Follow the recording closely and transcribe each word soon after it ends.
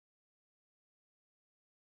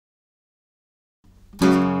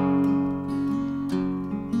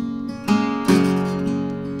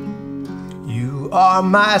are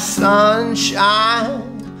my sunshine,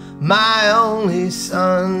 my only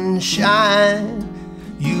sunshine.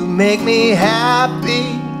 You make me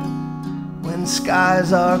happy when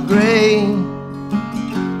skies are gray.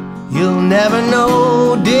 You'll never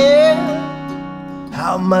know, dear,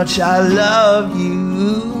 how much I love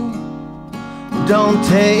you. Don't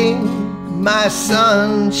take my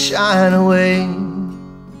sunshine away.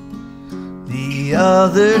 The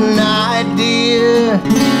other night, dear,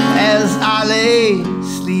 as I lay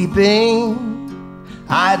sleeping,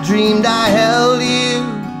 I dreamed I held you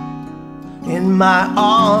in my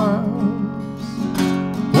arms.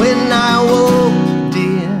 When I woke,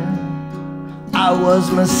 dear, I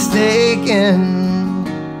was mistaken.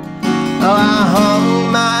 Oh, I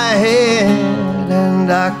hung my head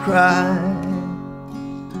and I cried.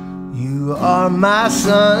 You are my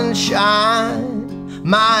sunshine,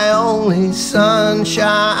 my only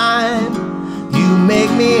sunshine. You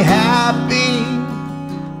make me happy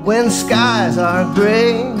when skies are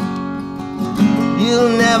gray.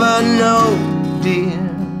 You'll never know, dear,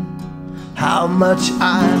 how much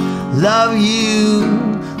I love you.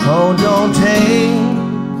 Oh, don't take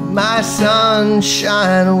my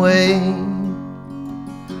sunshine away.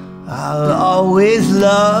 I'll always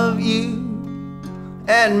love you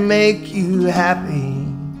and make you happy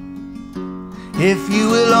if you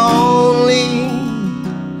will only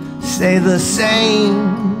stay the same.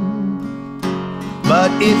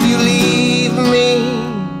 But if you leave me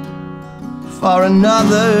for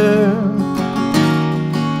another,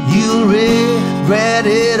 you'll regret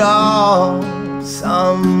it all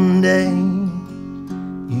someday.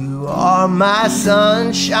 You are my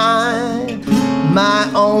sunshine, my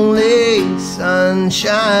only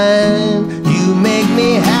sunshine. You make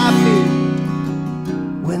me happy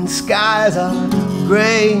when skies are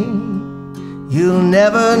gray. You'll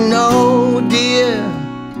never know, dear,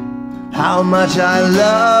 how much I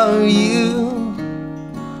love you.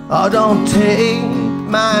 Oh, don't take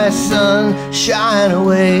my sunshine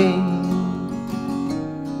away.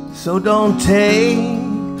 So don't take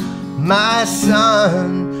my sunshine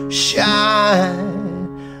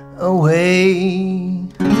away.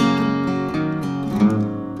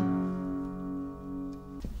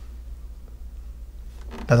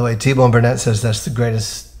 By the way, T-Bone Burnett says that's the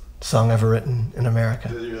greatest song ever written in America.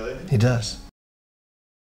 Does he really? He does.